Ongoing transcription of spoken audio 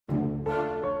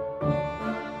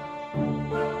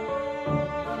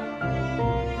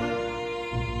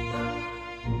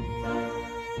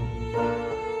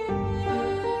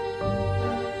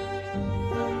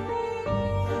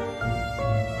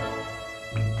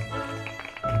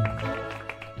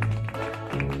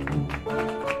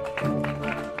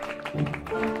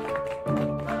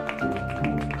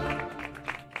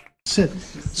Sit.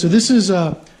 So this is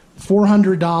a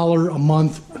 $400 a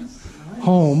month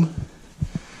home.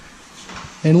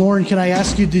 And Lauren, can I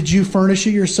ask you, did you furnish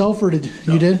it yourself, or did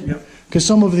you did? Yep. Because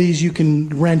some of these you can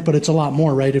rent, but it's a lot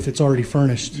more, right, if it's already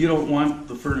furnished. You don't want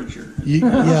the furniture.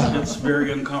 Yeah. It's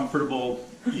very uncomfortable.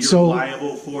 You're So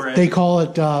liable for it. They call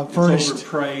it furnished. It's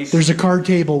overpriced. There's a card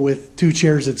table with 2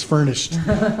 chairs that's furnished.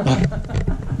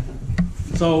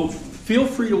 So feel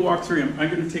free to walk through them. I'm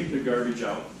going to take the garbage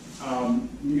out.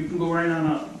 You can go right on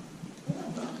up.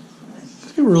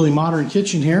 It's a really modern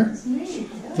kitchen here.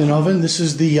 With an oven. This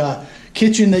is the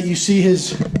kitchen that you see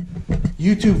his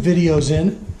YouTube videos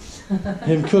in.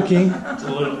 Him cooking. It's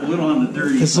a little on the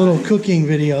dirty His side. little cooking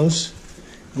videos.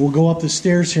 We'll go up the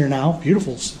stairs here now.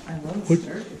 Beautiful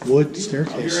wood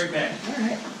staircase. I'll be right back. All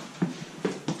right.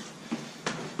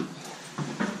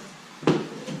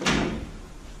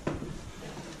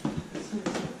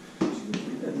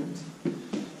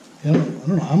 I don't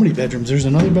know how many bedrooms. There's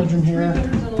another bedroom here. 3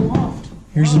 bedrooms and a loft.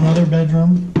 Here's another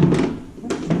bedroom.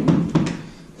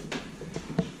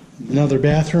 Another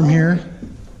bathroom here.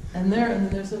 And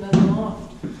there's another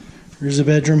loft. There's a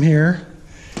bedroom here.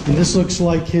 And this looks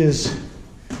like this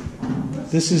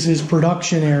is his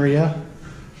production area.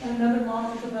 And another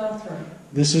loft with a bathroom.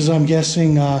 This is, I'm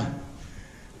guessing,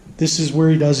 this is where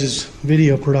he does his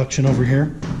video production over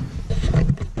here. Oh,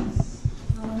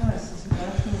 nice. There's a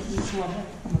bathroom with each loft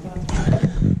and a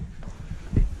bathroom.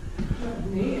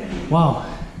 Neat. Wow.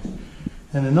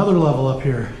 And another level up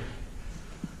here.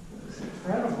 It's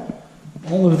incredible.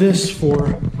 All of this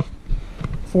for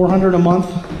 $400 a month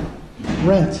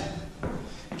rent.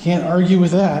 Can't argue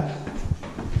with that.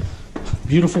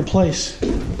 Beautiful place.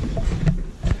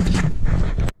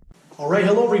 All right,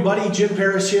 hello everybody. Jim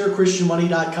Paris here,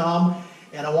 ChristianMoney.com,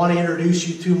 and I want to introduce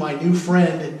you to my new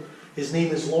friend. His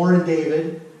name is Lauren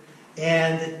David,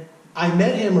 and I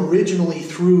met him originally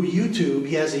through YouTube.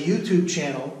 He has a YouTube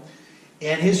channel,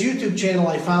 and his YouTube channel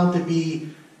I found to be,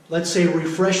 let's say,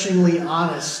 refreshingly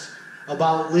honest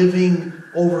about living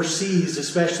overseas,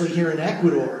 especially here in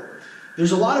Ecuador.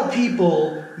 There's a lot of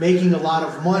people making a lot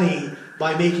of money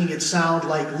by making it sound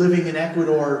like living in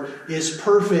Ecuador is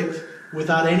perfect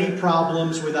without any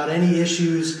problems, without any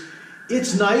issues.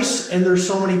 It's nice and there's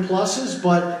so many pluses,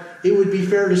 but it would be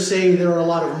fair to say there are a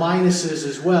lot of minuses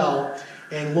as well.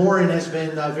 And Lauren has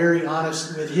been very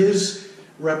honest with his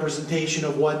representation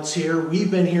of what's here. We've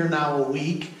been here now a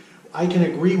week. I can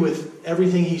agree with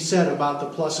everything he said about the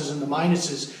pluses and the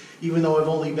minuses, even though I've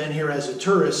only been here as a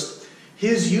tourist.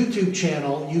 His YouTube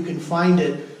channel, you can find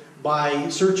it by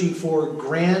searching for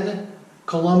Gran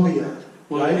Colombia.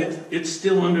 Well, right? it's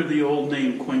still under the old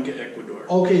name, Cuenca, Ecuador.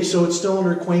 Okay, so it's still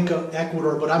under Cuenca,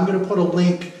 Ecuador, but I'm going to put a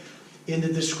link in the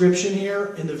description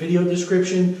here, in the video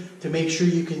description, to make sure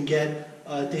you can get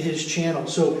to his channel.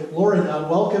 So, Lauren,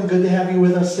 welcome. Good to have you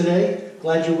with us today.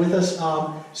 Glad you're with us.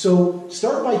 So,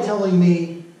 start by telling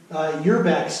me your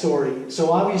backstory.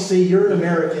 So, obviously, you're an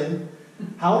American.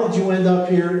 How did you end up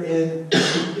here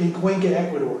in Cuenca,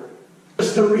 Ecuador?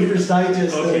 Just the Reader's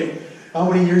Digest. Okay. How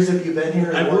many years have you been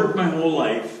here? I worked my whole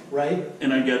life. Right?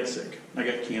 And I got sick. I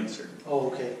got cancer.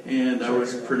 Oh, okay. And I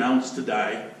was pronounced to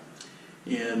die.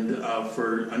 And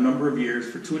for a number of years,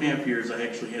 for 2.5 years, I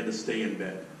actually had to stay in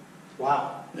bed.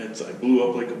 Wow. I blew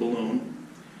up like a balloon.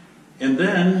 And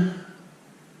then,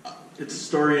 it's a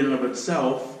story in and of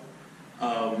itself.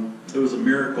 It was a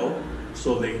miracle,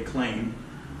 so they claim.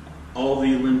 All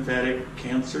the lymphatic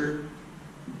cancer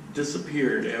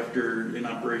disappeared after an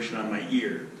operation on my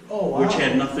ear. Oh, wow. Which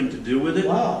had nothing to do with it.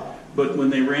 Wow. But when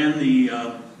they ran the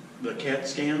CAT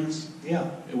scans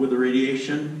with the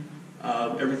radiation,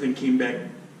 everything came back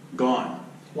gone.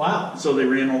 Wow. So they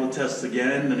ran all the tests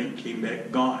again, and it came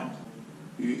back gone.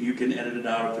 You can edit it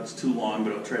out if it's too long,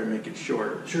 but I'll try to make it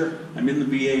short. Sure. I'm in the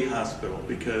VA hospital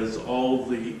because all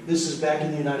the... This is back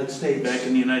in the United States. Back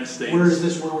in the United States. Where is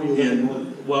this? Where were you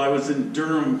living? Well, I was in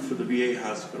Durham for the VA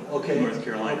hospital, North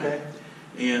Carolina. Okay.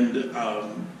 And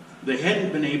they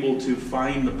hadn't been able to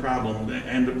find the problem. They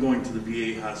ended up going to the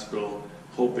VA hospital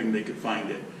hoping they could find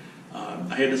it.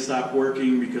 I had to stop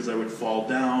working because I would fall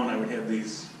down. I would have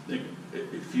these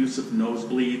effusive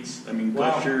nosebleeds,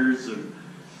 gushers, and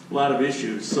a lot of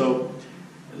issues. So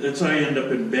that's why I ended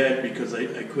up in bed, because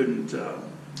I couldn't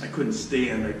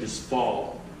stand. I'd just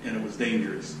fall, and it was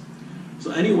dangerous.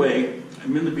 So anyway,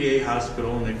 I'm in the VA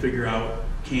hospital, and they figure out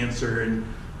cancer, and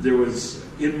there was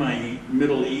in my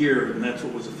middle ear, and that's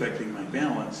what was affecting my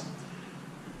balance.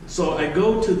 So I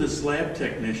go to this lab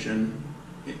technician,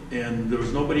 and there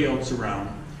was nobody else around,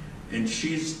 and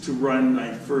she's to run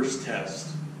my first test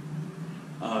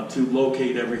to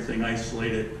locate everything,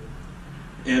 isolate it.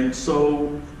 And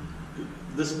so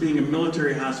this being a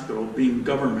military hospital, being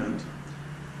government,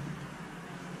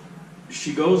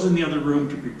 she goes in the other room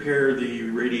to prepare the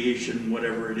radiation,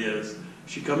 whatever it is.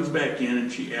 She comes back in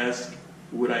and she asks,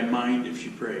 would I mind if she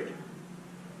prayed?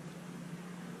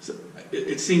 So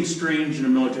it seems strange in the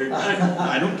military.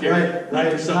 I don't care. Right.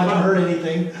 It's not going to hurt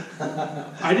anything.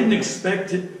 I didn't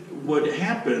expect what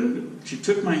happened. She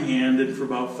took my hand, and for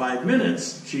about 5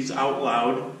 minutes, she's out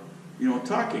loud,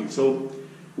 talking. So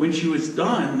when she was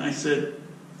done, I said,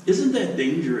 isn't that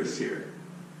dangerous here?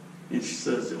 And she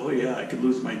says, oh yeah, I could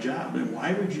lose my job. And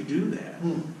why would you do that?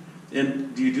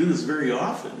 And do you do this very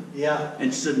often? Yeah.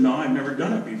 And she said, no, I've never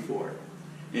done it before.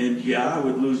 And yeah, I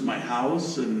would lose my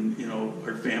house, and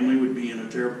our family would be in a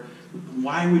terrible.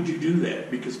 Why would you do that?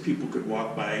 Because people could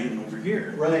walk by and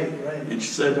overhear. Right. And she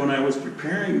said, when I was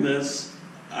preparing this,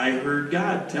 I heard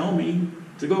God tell me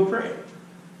to go pray.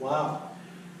 Wow.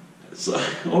 So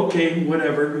okay,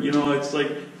 whatever. It's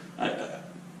like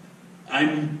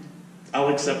I'll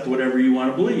accept whatever you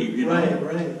want to believe.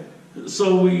 Right.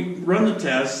 So we run the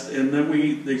test, and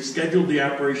then they scheduled the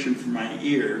operation for my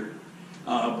ear.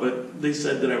 But they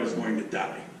said that I was going to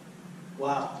die.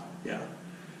 Wow. Yeah.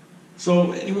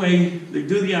 So anyway, they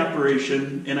do the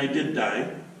operation, and I did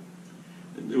die.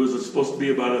 It was supposed to be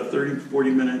about a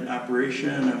 30-40 minute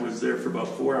operation. I was there for about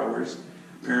 4 hours.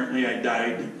 Apparently I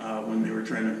died when they were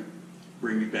trying to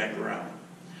bring me back around.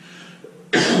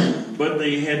 But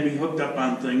they had me hooked up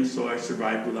on things, so I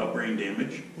survived without brain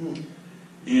damage.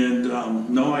 And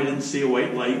no, I didn't see a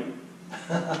white light.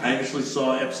 I actually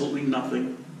saw absolutely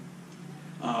nothing.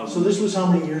 So this was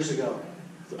how many years ago?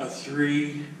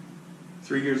 3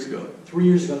 years ago. 3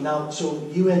 years ago. Now, so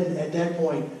you had, at that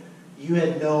point, you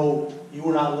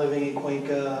were not living in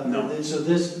Cuenca. No. So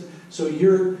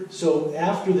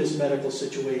after this medical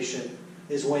situation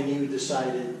is when you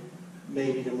decided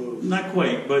maybe to move. Not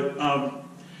quite, but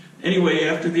anyway,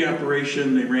 after the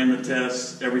operation, they ran the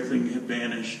tests, everything had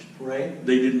vanished. Right.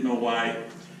 They didn't know why.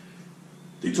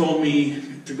 They told me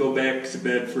to go back to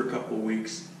bed for a couple of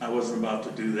weeks. I wasn't about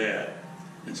to do that.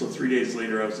 And so 3 days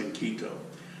later, I was in Quito.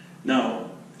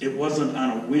 Now, it wasn't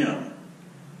on a whim.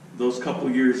 Those couple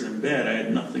years in bed, I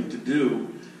had nothing to do.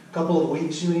 A couple of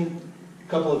weeks, you mean? A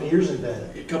couple of years in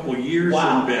bed? A couple of years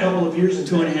wow. in bed. A couple of years in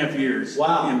bed. 2.5 bed. years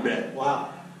wow. in bed.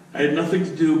 Wow. I had nothing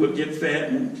to do but get fat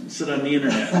and sit on the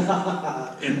internet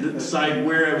and decide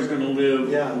where I was going to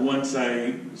live once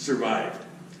I survived.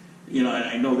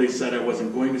 I know they said I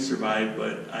wasn't going to survive,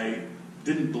 but I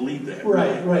didn't believe that.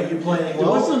 Right. You're planning. It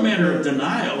wasn't a matter of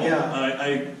denial. Yeah.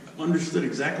 I understood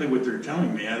exactly what they're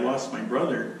telling me. I lost my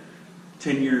brother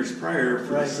 10 years prior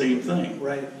for the same thing.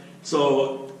 Right.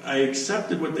 So I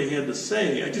accepted what they had to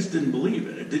say. I just didn't believe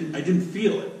it. I didn't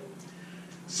feel it.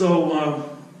 So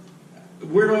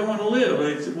where do I want to live?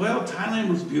 I said, well, Thailand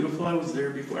was beautiful. I was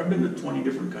there before. I've been to 20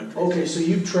 different countries. Okay, so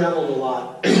you've traveled a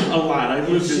lot. A lot. I've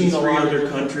lived in 3 other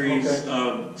countries.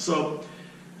 Okay. So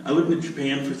I lived in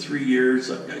Japan for 3 years.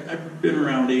 I've been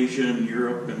around Asia and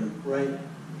Europe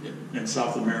and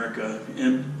South America.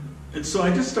 And so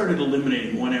I just started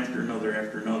eliminating one after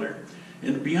another.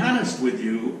 And to be honest with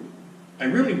you, I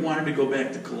really wanted to go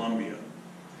back to Colombia.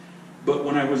 But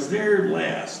when I was there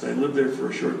last, I lived there for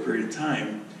a short period of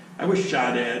time, I was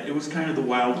shot at. It was kind of the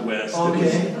Wild West.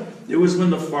 Okay. It was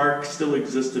when the FARC still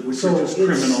existed, which were just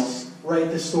criminals. Right,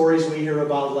 the stories we hear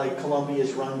about, like Colombia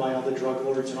is run by all the drug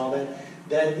lords and all that,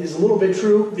 that is a little bit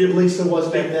true, at least it was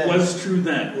back then. It was true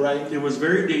then. Right. It was a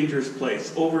very dangerous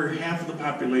place. Over half of the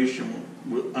population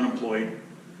were unemployed.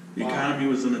 The economy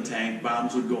was in the tank.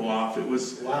 Bombs would go off. It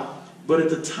was. Wow. But at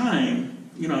the time,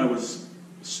 I was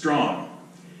strong.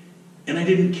 And I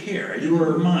didn't care. I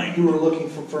didn't mind. You were looking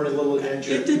for a little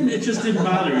adventure. It just didn't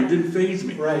bother me. It didn't faze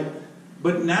me. Right.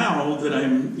 But now that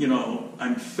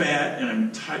I'm fat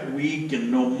and I'm weak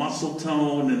and no muscle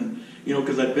tone, and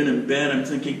because I've been in bed, I'm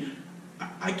thinking,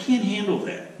 I can't handle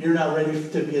that. You're not ready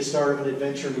to be a star of an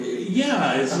adventure movie.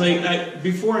 Yeah, it's like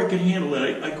before I could handle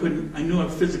it, I couldn't. I knew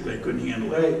physically I couldn't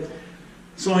handle it. Right.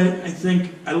 So I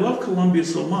think I love Colombia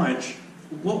so much.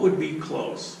 What would be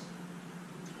close?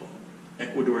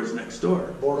 Ecuador is next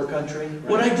door. Border country. Right.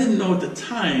 What I didn't know at the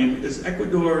time is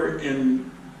Ecuador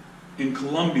and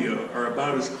Colombia are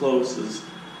about as close as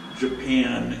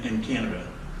Japan and Canada.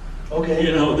 Okay.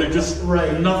 They're just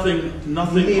nothing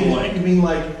alike. You mean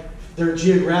like they're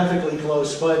geographically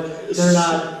close, but they're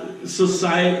not.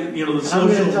 Society, the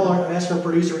social. I'm going to ask our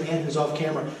producer, Ann, who's off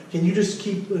camera, can you just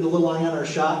keep a little eye on our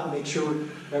shot and make sure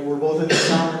that we're both in the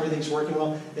sound, everything's working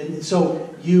well? And so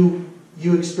you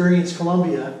experience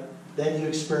Colombia, then you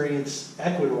experience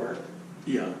Ecuador.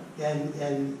 Yeah.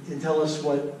 And tell us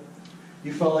what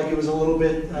you felt like it was a little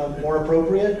bit more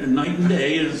appropriate? And night and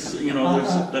day is, you know,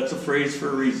 that's a phrase for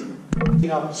a reason.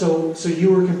 So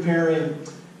you were comparing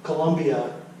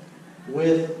Colombia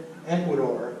with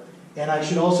Ecuador, and I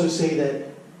should also say that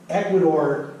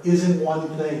Ecuador isn't one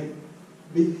thing,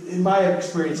 in my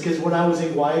experience, because when I was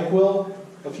in Guayaquil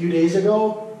a few days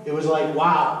ago, it was like,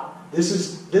 wow, this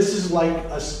is like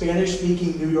a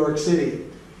Spanish-speaking New York City.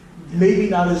 Maybe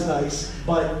not as nice,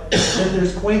 but then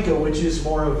there's Cuenca, which is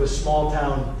more of a small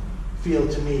town feel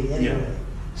to me anyway. Yeah.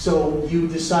 So you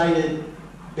decided,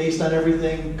 based on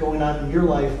everything going on in your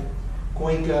life,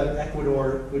 Cuenca,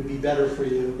 Ecuador would be better for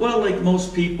you. Well, like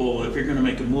most people, if you're going to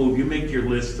make a move, you make your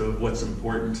list of what's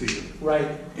important to you.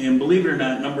 Right. And believe it or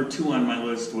not, number 2 on my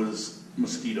list was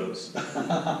mosquitoes.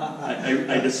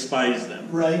 I despise them.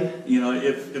 Right. You know,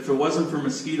 if it wasn't for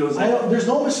mosquitoes... there's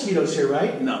no mosquitoes here,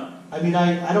 right? No. I mean,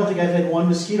 I don't think I've had one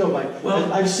mosquito bite.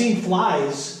 Well, I've seen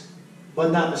flies,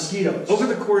 but not mosquitoes. Over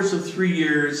the course of 3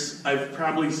 years, I've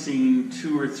probably seen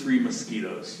 2 or 3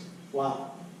 mosquitoes. Wow.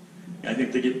 I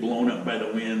think they get blown up by the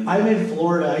wind. I'm in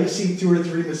Florida. I see 2 or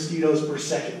 3 mosquitoes per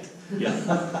second. Yeah.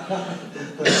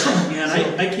 Yeah,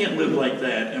 and I can't live like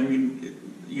that. I mean,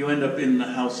 you end up in the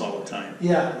house all the time.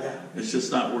 Yeah, yeah. It's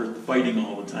just not worth fighting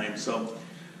all the time. So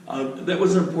that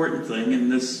was an important thing, and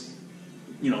this,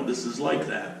 you know, this is like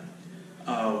that.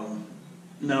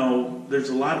 Now, there's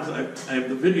a lot of, I have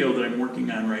the video that I'm working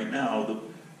on right now, the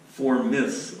 4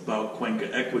 myths about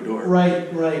Cuenca, Ecuador.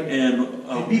 Right, right.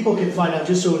 And people can find out,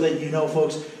 just so that you know,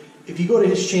 folks, if you go to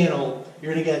his channel,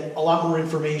 you're going to get a lot more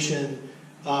information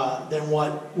than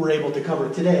what we're able to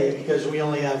cover today, because we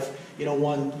only have, you know,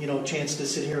 one, you know, chance to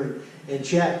sit here and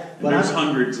chat. But there's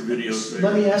hundreds of videos there.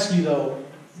 Let me ask you though,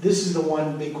 this is the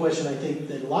one big question I think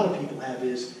that a lot of people have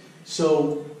is,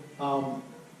 so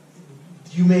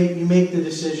you make the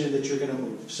decision that you're going to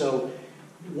move. So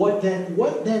what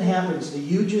then happens? Do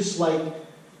you just like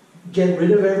get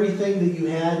rid of everything that you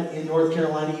had in North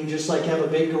Carolina? You just like have a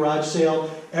big garage sale,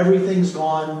 everything's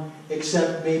gone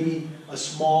except maybe a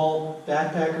small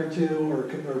backpack or 2 or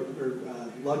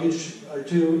luggage or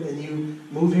 2, and you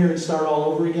move here and start all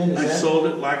over again? I sold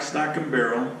it lock, stock, and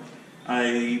barrel.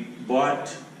 I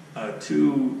bought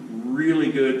 2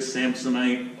 really good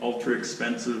Samsonite, ultra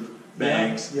expensive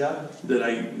bags that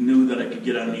I knew that I could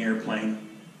get on the airplane.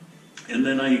 And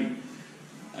then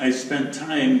I spent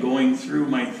time going through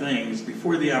my things.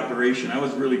 Before the operation, I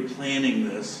was really planning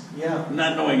this. Yeah.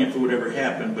 Not knowing if it would ever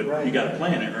happen, but right. You got to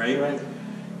plan it, right? Right.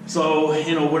 So,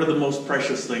 you know, what are the most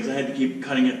precious things? I had to keep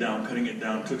cutting it down.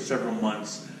 It took several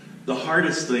months. The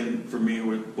hardest thing for me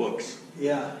were books.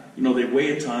 Yeah. You know, they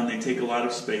weigh a ton, they take a lot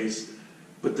of space,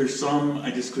 but there's some I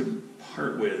just couldn't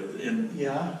part with. And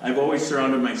yeah. I've always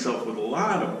surrounded myself with a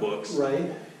lot of books.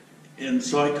 Right. And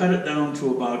so I cut it down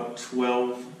to about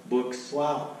 12 books.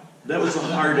 Wow. That was the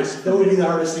hardest. That would be the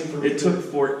hardest thing for me. It took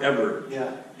forever.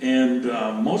 Yeah. And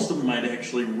most of them I'd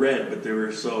actually read, but they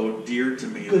were so dear to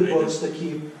me. Good books to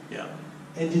keep. Yeah.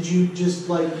 And did you just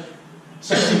like,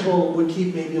 some people would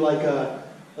keep maybe like a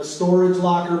storage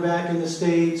locker back in the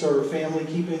States, or a family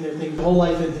keeping their things, whole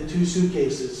life into 2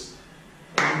 suitcases.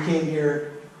 And you came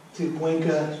here to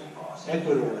Cuenca,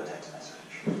 Ecuador.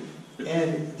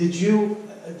 And did you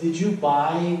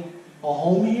buy a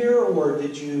home here, or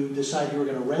did you decide you were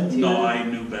going to rent here? No, I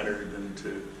knew better than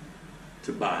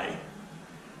to buy.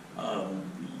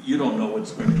 You don't know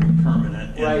what's going to be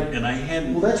permanent. And, right. And I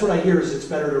hadn't... Well, that's what I hear, is it's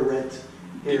better to rent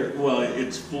here. Well,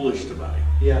 it's foolish to buy.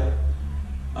 Yeah.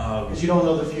 Because you don't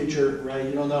know the future, right?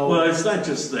 You don't know... Well, it's not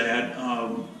just that.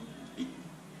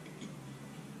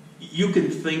 You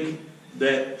can think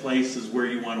that place is where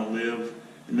you want to live,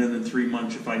 and then in 3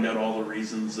 months you find out all the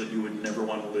reasons that you would never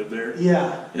want to live there.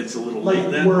 Yeah. It's a little like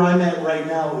late then. Where I'm at right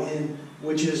now,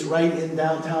 which is right in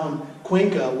downtown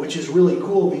Cuenca, which is really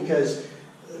cool because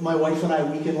my wife and I,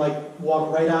 we can like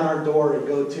walk right out our door and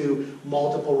go to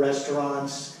multiple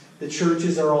restaurants. The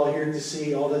churches are all here to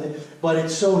see all the things, but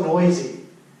it's so noisy.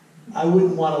 I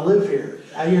wouldn't want to live here.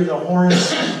 I hear the horns.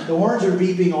 The horns are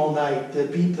beeping all night.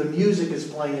 The music is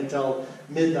playing until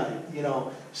midnight. You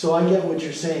know, so I get what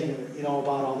you're saying. You know,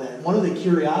 about all that. One of the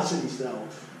curiosities, though,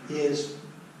 is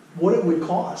what it would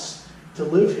cost to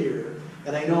live here.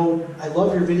 And I know I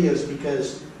love your videos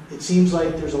because it seems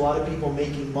like there's a lot of people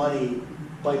making money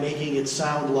by making it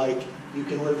sound like you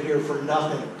can live here for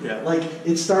nothing. Yeah. Like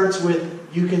it starts with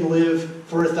you can live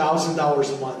for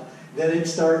 $1,000 a month. Then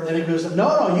it goes,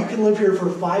 no, you can live here for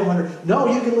 $500. No,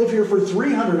 you can live here for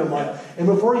 $300 a month. And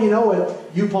before you know it,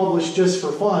 you publish just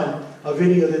for fun a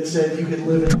video that said you can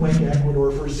live in Cuenca,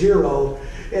 Ecuador for $0.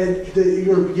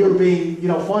 And you're being, you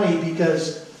know, funny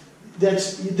because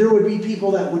there would be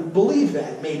people that would believe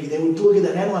that. Maybe they would look at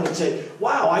that headline and say,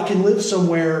 "Wow, I can live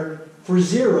somewhere for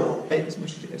zero."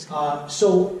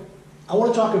 So I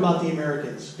want to talk about the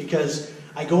Americans, because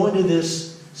I go into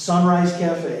this Sunrise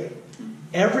Cafe.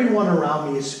 Everyone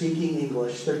around me is speaking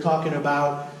English. They're talking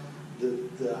about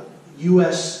the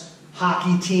U.S.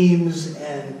 hockey teams,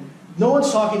 and no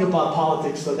one's talking about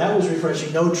politics, though. That was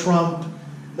refreshing. No Trump,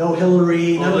 no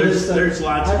Hillary, none of this stuff. There's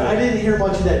lots of it. I didn't hear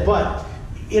much of that, but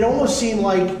it almost seemed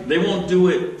like... They won't do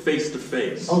it face to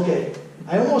face. Okay.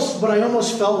 I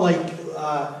almost felt like,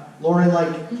 Lauren,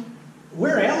 like,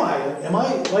 where am I?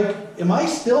 Am I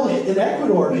still in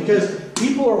Ecuador? Because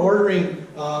people are ordering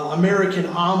American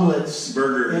omelets,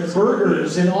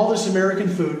 burgers, and all this American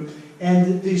food.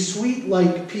 And these sweet,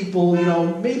 like, people, you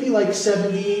know, maybe like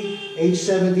 70, age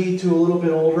 70 to a little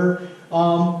bit older.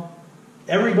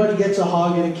 Everybody gets a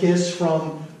hug and a kiss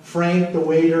from Frank, the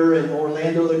waiter, and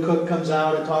Orlando, the cook, comes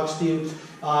out and talks to you.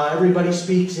 Everybody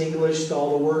speaks English to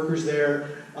all the workers there.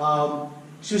 So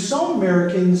some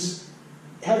Americans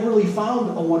have really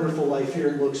found a wonderful life here,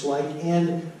 it looks like.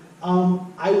 And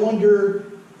I wonder,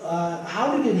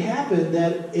 how did it happen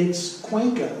that it's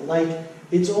Cuenca? Like,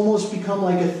 it's almost become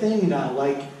like a thing now.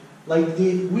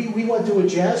 We went to a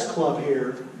jazz club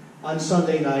here on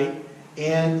Sunday night,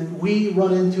 and we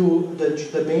run into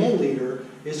the band leader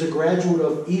is a graduate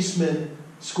of Eastman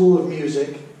School of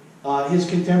Music. His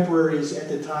contemporaries at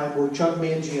the time were Chuck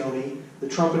Mangione, the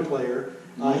trumpet player.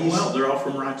 They're all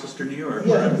from Rochester, New York.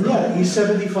 Yeah, he's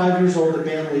 75 years old, the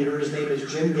band leader. His name is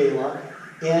Jim Gala.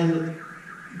 And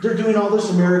they're doing all this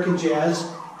American jazz,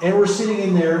 and we're sitting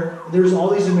in there. There's all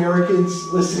these Americans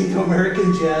listening to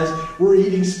American jazz. We're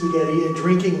eating spaghetti and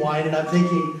drinking wine, and I'm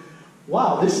thinking,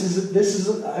 wow, this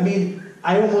is, I mean,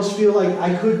 I almost feel like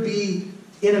I could be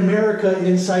in America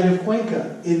inside of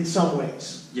Cuenca in some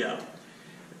ways. Yeah.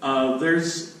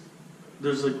 There's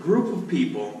a group of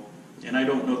people, and I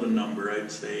don't know the number,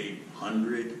 I'd say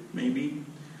 100 maybe,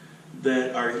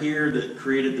 that are here that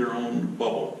created their own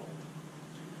bubble.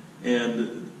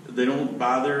 And they don't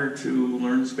bother to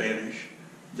learn Spanish.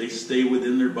 They stay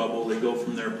within their bubble. They go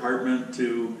from their apartment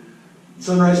to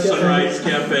Sunrise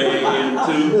Cafe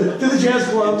and to the jazz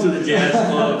club. To the jazz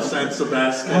club, San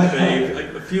Sebastian Cafe,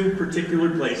 like a few particular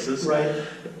places. Right.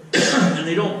 And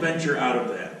they don't venture out of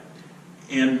that.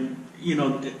 And, you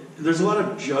know, there's a lot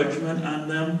of judgment on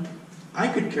them. I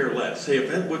could care less. Hey,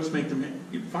 if that's what's making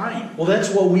them fine. Well, that's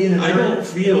what we in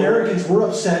Americans, we're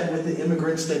upset with the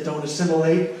immigrants that don't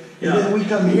assimilate. And then we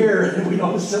come here and we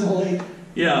don't assimilate.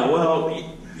 Yeah,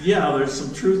 well, yeah, there's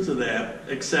some truth to that,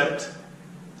 except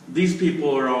these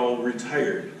people are all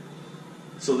retired.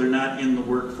 So they're not in the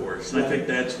workforce. And I think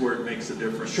that's where it makes a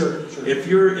difference. Sure. If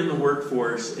you're in the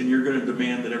workforce and you're going to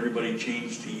demand that everybody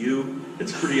change to you,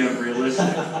 it's pretty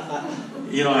unrealistic.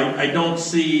 You know, I don't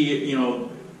see, you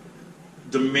know,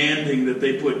 demanding that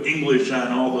they put English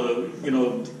on all the, you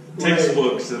know,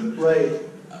 textbooks.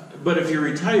 But if you're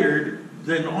retired,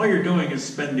 then all you're doing is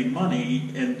spending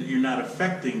money, and you're not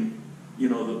affecting, you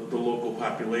know, the local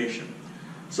population.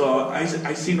 So I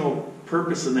see no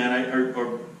purpose in that,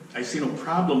 or I see no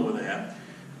problem with that,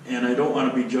 and I don't want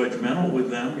to be judgmental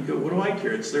with them, because what do I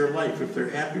care? It's their life. If they're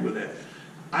happy with that,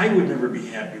 I would never be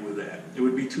happy with that. It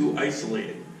would be too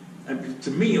isolated. And to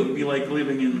me, it would be like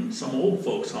living in some old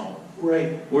folks' home.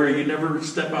 Right. Where you never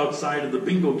step outside of the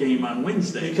bingo game on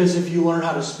Wednesday. Because if you learn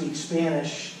how to speak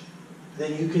Spanish,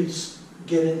 then you could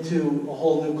get into a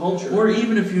whole new culture. Or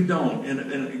even if you don't,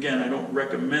 and again, I don't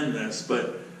recommend this,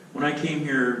 but when I came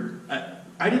here,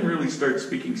 I didn't really start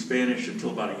speaking Spanish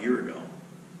until about a year ago.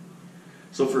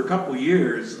 So for a couple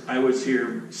years, I was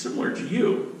here similar to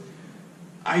you.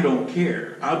 I don't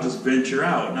care. I'll just venture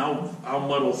out, and I'll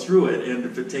muddle through it, and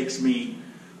if it takes me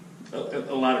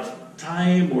a lot of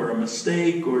time or a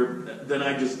mistake, then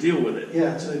I just deal with it.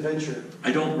 Yeah, it's an adventure.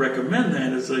 I don't recommend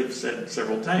that, as I've said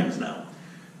several times now,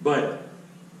 but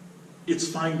it's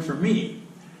fine for me.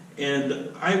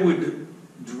 And I would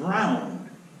drown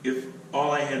if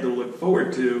all I had to look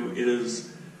forward to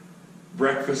is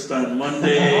breakfast on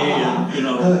Monday and, you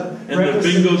know, and the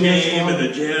bingo game and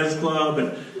the jazz club.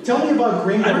 And tell me about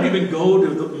Gringo. I don't even go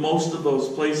to most of those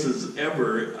places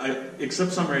ever,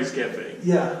 except Sunrise Cafe.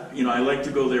 Yeah. You know, I like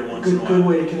to go there once in a while. Good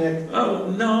way to connect.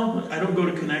 Oh, no, I don't go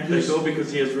to connect. I go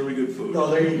because he has really good food. Oh,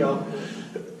 there you go.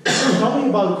 Tell me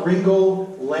about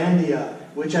Gringolandia,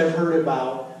 which I've heard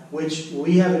about, which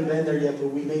we haven't been there yet, but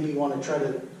we maybe want to try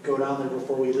to go down there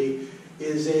before we leave,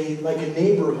 is like a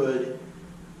neighborhood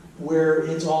where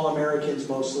it's all Americans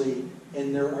mostly,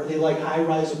 and are they like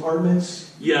high-rise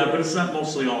apartments? Yeah, but it's not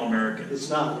mostly all Americans. It's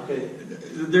not, okay.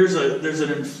 There's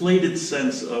an inflated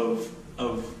sense of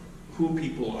who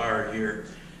people are here.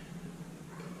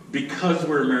 Because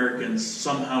we're Americans,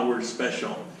 somehow we're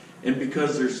special. And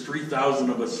because there's 3,000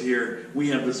 of us here, we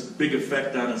have this big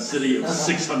effect on a city of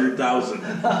 600,000.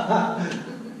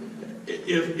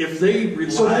 If they rely...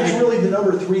 So that's really the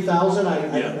number 3,000?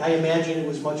 I imagine it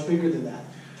was much bigger than that.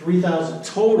 3,000.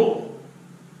 Total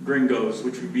gringos,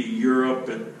 which would be Europe,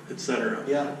 etc.,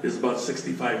 yeah, is about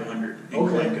 6,500 in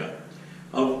Cuenca.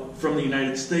 From the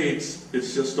United States,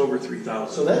 it's just over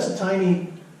 3,000. So that's a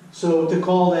tiny... So to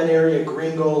call that area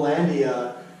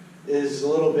Gringolandia is a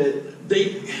little bit...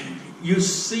 You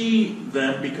see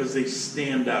them because they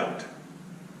stand out.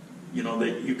 You know,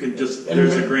 that you can just,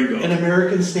 there's a gringo. An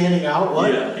American standing out?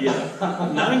 What?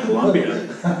 Yeah. Not in Colombia.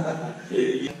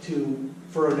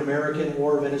 For an American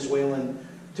or Venezuelan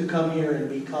to come here and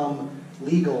become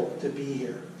legal to be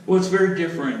here. Well, it's very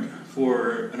different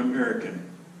for an American.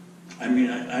 I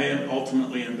mean, I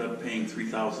ultimately end up paying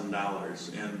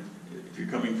 $3,000, and if you're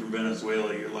coming from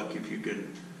Venezuela, you're lucky if you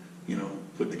can, you know,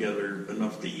 put together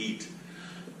enough to eat.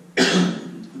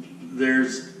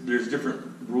 There's different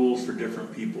rules for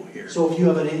different people here. So if you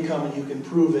have an income and you can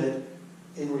prove it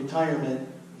in retirement,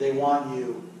 they want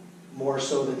you more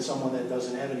so than someone that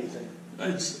doesn't have anything.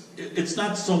 It's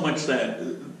not so much that.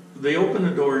 They open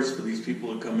the doors for these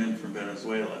people to come in from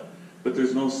Venezuela, but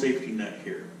there's no safety net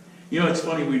here. You know, it's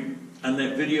funny, on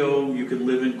that video, you can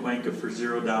live in Cuenca for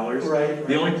 $0. Right.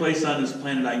 The only place on this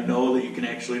planet I know that you can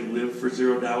actually live for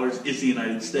 $0 is the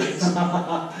United States.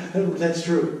 That's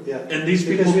true, yeah. And these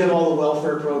people... Because we have all the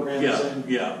welfare programs.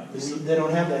 Yeah. They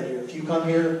don't have that here. If you come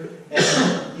here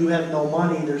and you have no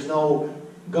money, there's no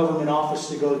government office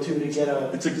to go to get a...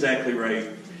 That's exactly right.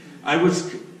 I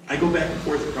go back and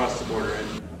forth across the border.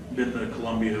 I've been to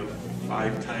Colombia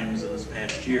 5 times in this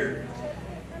past year.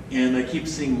 And I keep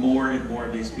seeing more and more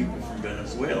of these people from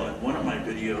Venezuela. In one of my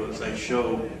videos, I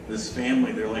show this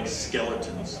family, they're like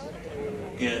skeletons.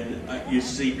 And you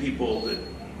see people that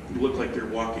look like they're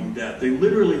walking death. They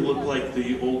literally look like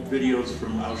the old videos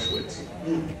from Auschwitz.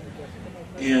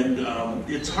 And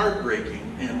it's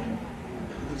heartbreaking. And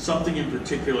something in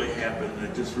particular happened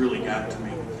that just really got to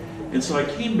me. And so I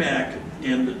came back,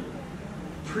 and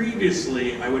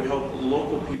previously I would help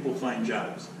local people find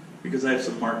jobs because I have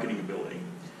some marketing ability.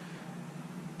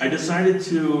 I decided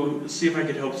to see if I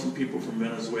could help some people from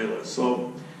Venezuela.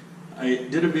 So I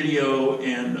did a video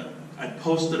and I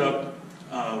posted up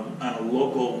on a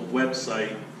local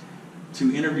website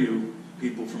to interview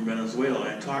people from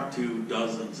Venezuela. I talked to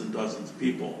dozens and dozens of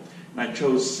people, and I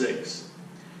chose 6.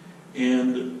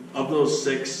 And of those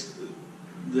 6,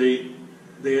 they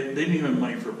didn't even have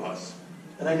money for a bus.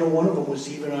 And I know one of them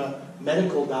was even a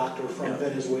medical doctor from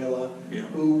Venezuela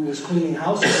who was cleaning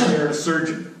houses here. A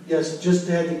surgeon. Yes, just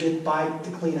had to get by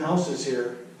to clean houses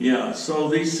here. Yeah, so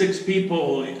these 6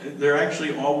 people, they're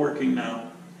actually all working now.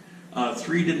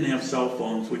 3 didn't have cell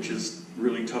phones, which is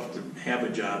really tough to have a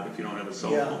job if you don't have a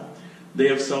cell phone. They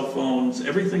have cell phones,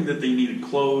 everything that they needed,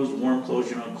 clothes, warm clothes,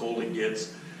 you know how cold it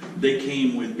gets. They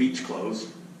came with beach clothes,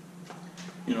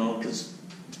 you know, because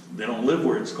they don't live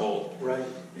where it's cold. Right.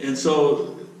 And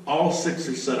so all 6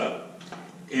 are set up.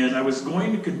 And I was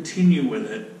going to continue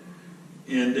with it,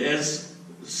 and as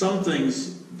some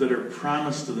things that are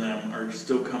promised to them are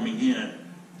still coming in,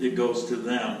 it goes to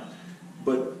them.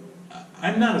 But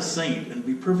I'm not a saint, and to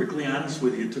be perfectly honest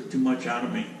with you, it took too much out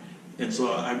of me. And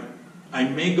so I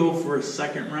may go for a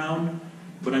second round,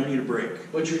 but I need a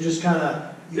break. But you're just kind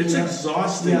of... It's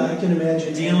exhausting. Yeah, I can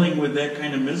imagine. Dealing with that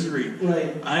kind of misery.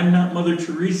 Right. I'm not Mother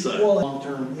Teresa. Well, a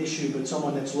long-term issue, but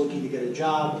someone that's looking to get a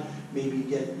job, maybe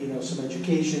get some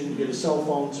education, get a cell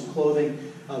phone, some clothing.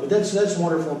 But that's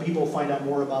wonderful, and people find out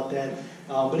more about that.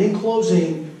 But in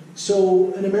closing,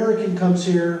 so an American comes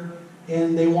here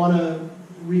and they want to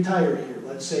retire here.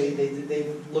 Let's say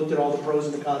they've looked at all the pros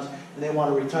and the cons and they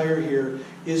want to retire here.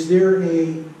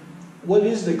 What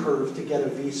is the curve to get a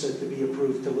visa to be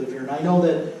approved to live here? And I know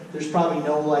that there's probably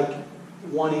no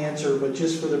one answer, but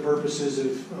just for the purposes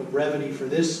of brevity for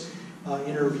this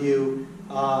interview,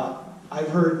 I've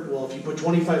heard, well, if you put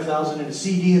 $25,000 in a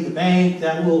CD in the bank,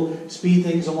 that will speed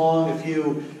things along. If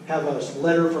you have a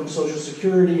letter from Social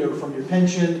Security or from your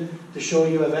pension to show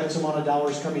you have X amount of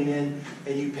dollars coming in,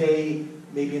 and you pay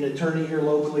maybe an attorney here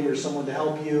locally or someone to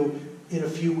help you, in a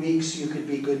few weeks you could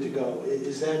be good to go.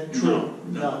 Is that true?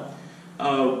 No.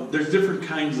 There's different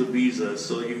kinds of visas.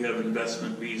 So you have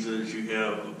investment visas, you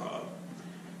have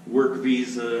work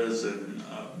visas, and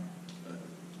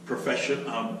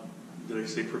professional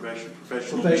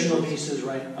visas,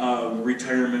 right?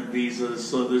 Retirement visas.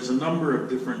 So there's a number of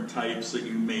different types that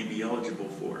you may be eligible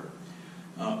for.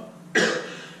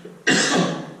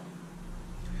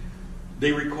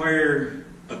 They require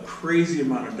a crazy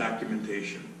amount of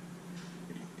documentation.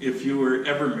 If you were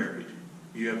ever married,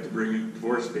 you have to bring in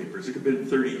divorce papers. It could have been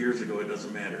 30 years ago, it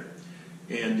doesn't matter.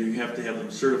 And you have to have them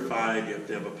certified, you have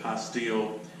to have a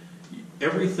apostille.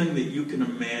 Everything that you can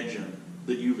imagine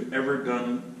that you've ever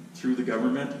done through the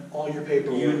government, all your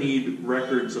paperwork. You need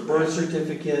records of birth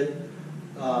certificate.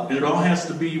 And it all has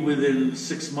to be within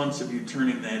 6 months of you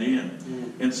turning that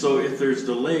in. And so if there's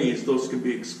delays, those can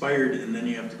be expired, and then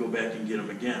you have to go back and get them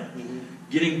again.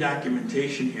 Getting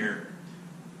documentation here,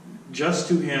 just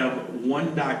to have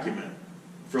one document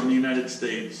from the United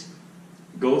States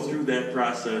go through that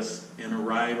process and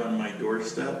arrive on my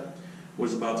doorstep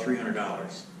was about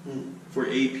 $300 for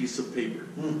a piece of paper.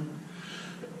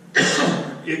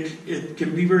 It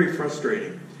can be very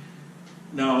frustrating.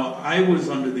 Now, I was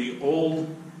under the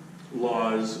old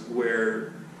laws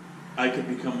where I could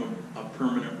become a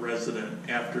permanent resident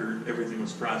after everything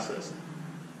was processed.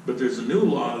 But there's a new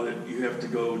law that you have to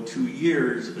go 2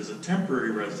 years as a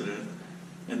temporary resident,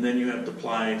 and then you have to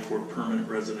apply for permanent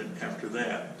resident after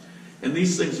that. And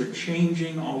these things are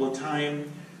changing all the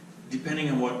time. Depending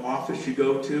on what office you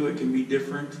go to, it can be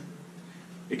different.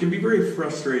 It can be very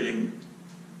frustrating.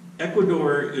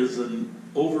 Ecuador is an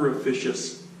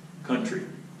over-officious country.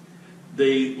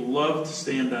 They love to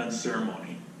stand on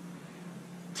ceremony.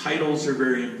 Titles are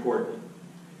very important.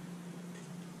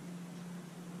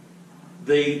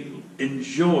 They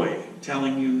enjoy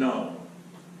telling you no.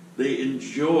 They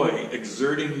enjoy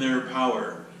exerting their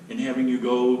power and having you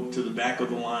go to the back of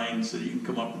the line so that you can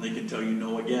come up and they can tell you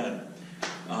no again.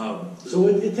 So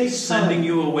it takes sending time.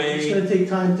 You away. It's going to take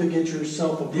time to get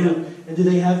yourself approved. Yeah. And do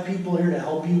they have people here to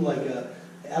help you? Like,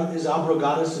 is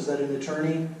Abrogadas, is that an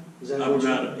attorney? Is that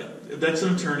yeah. That's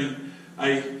an attorney.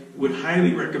 I would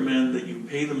highly recommend that you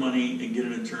pay the money and get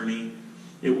an attorney.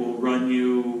 It will run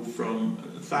you from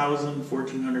 $1,000,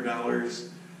 $1,400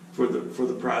 for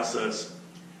the process.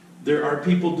 There are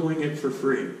people doing it for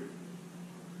free,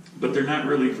 but they're not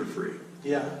really for free.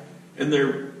 Yeah. And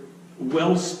they're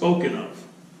well spoken of.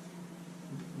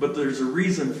 But there's a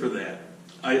reason for that.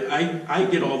 I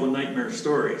get all the nightmare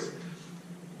stories.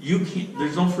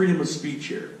 There's no freedom of speech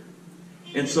here.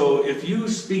 And so if you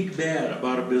speak bad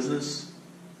about a business,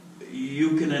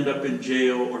 you can end up in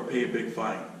jail or pay a big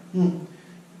fine.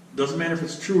 Doesn't matter if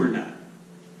it's true or not.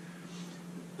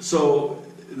 So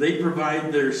they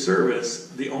provide their service.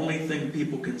 The only thing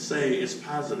people can say is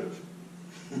positive.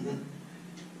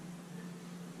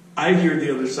 I hear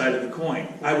the other side of the coin.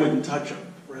 I wouldn't touch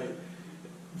them. Right.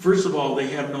 First of all, they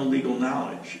have no legal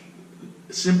knowledge.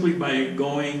 Simply by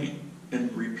going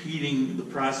and repeating the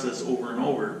process over and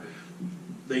over,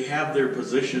 they have their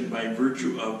position by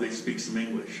virtue of they speak some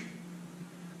English.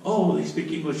 Oh, they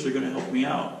speak English, they're going to help me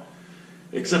out.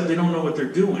 Except they don't know what they're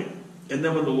doing. And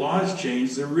then when the laws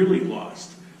change, they're really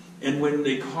lost. And when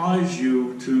they cause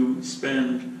you to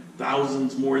spend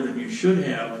thousands more than you should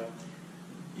have,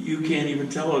 you can't even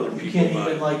tell other people. You can't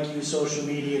even use social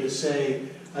media to say,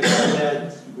 I got a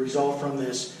bad result from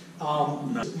this. No.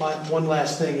 One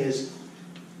last thing is,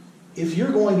 if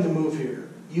you're going to move here,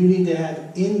 you need to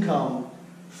have income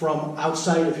from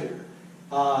outside of here.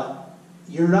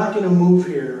 You're not going to move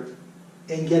here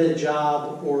and get a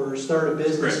job or start a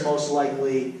business, right, most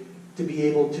likely, to be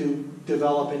able to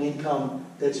develop an income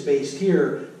that's based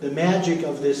here. The magic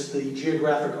of this, the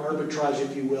geographic arbitrage,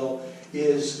 if you will,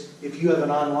 is if you have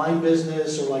an online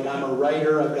business, or like I'm a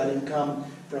writer, I've got income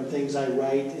from things I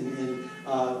write, and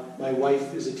my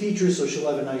wife is a teacher, so she'll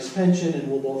have a nice pension,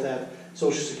 and we'll both have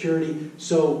Social Security.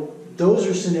 So those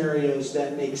are scenarios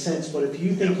that make sense. But if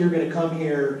you think you're going to come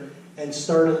here and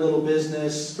start a little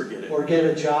business or get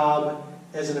a job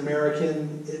as an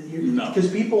American,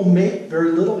 because people make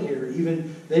very little here.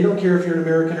 Even they don't care if you're an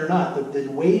American or not. The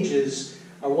wages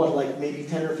are what, like maybe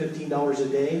 $10 or $15 a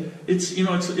day. It's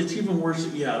it's even worse.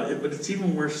 Yeah, but it's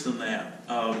even worse than that.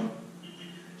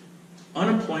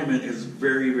 Unemployment is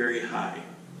very, very high.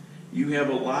 You have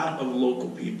a lot of local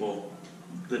people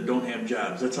that don't have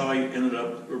jobs. That's how I ended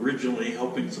up originally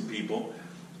helping some people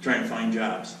try and find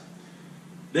jobs.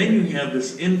 Then you have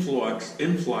this influx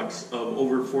of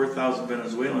over 4,000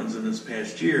 Venezuelans in this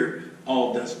past year,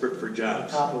 all desperate for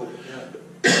jobs. On top of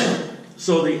it, yeah.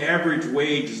 So the average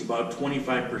wage is about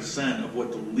 25% of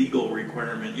what the legal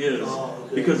requirement is,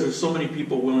 because there's so many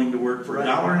people willing to work for $1 an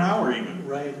hour even.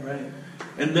 Right, right.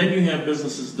 And then you have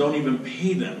businesses don't even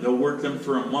pay them. They'll work them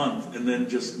for a month and then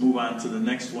just move on to the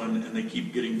next one, and they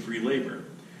keep getting free labor.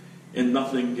 And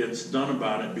nothing gets done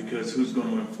about it because who's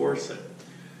going to enforce it?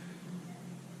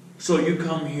 So you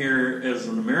come here as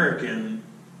an American,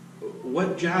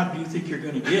 what job do you think you're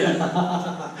going to get?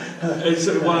 I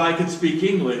said, well, I can speak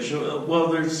English. Well,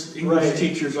 there's English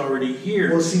teachers already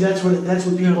here. Well, see, that's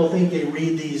what people think. They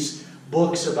read these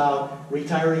books about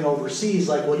retiring overseas.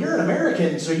 Like, well, you're an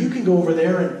American, so you can go over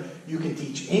there and you can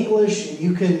teach English and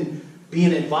you can be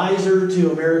an advisor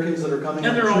to Americans that are coming.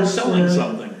 And they're all selling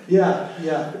something. Yeah,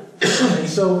 yeah.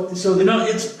 so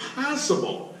it's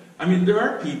possible. I mean, there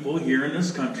are people here in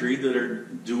this country that are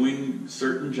doing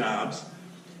certain jobs,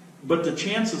 but the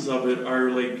chances of it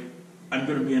are like, I'm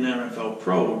going to be an NFL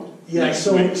pro. Yeah. Next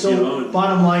week,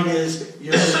 bottom line is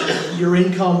your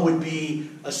income would be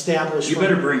established. You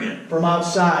better bring it from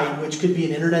outside, which could be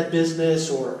an internet business,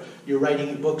 or you're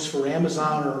writing books for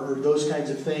Amazon, or those kinds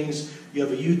of things. You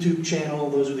have a YouTube channel.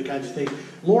 Those are the kinds of things.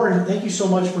 Lauren, thank you so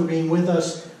much for being with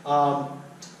us.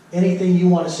 Anything you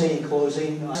want to say in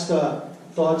closing? Last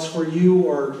thoughts for you,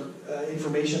 or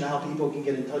information on how people can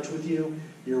get in touch with you,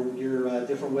 your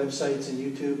different websites and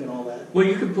YouTube and all that? Well,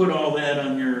 you can put all that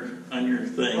on your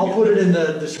thing. I'll put it in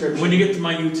the description. When you get to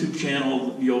my YouTube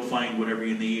channel, you'll find whatever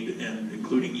you need, and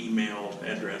including email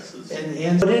addresses. And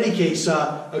in any case,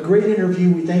 a great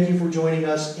interview. We thank you for joining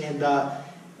us. And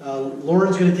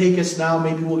Lauren's going to take us now.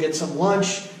 Maybe we'll get some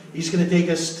lunch. He's going to take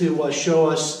us to show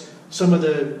us some of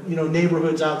the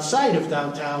neighborhoods outside of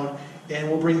downtown, and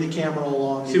we'll bring the camera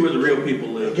along. See where the real people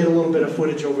live. Get a little bit of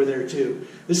footage over there too.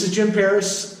 This is Jim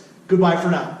Paris. Goodbye for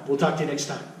now. We'll talk to you next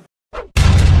time.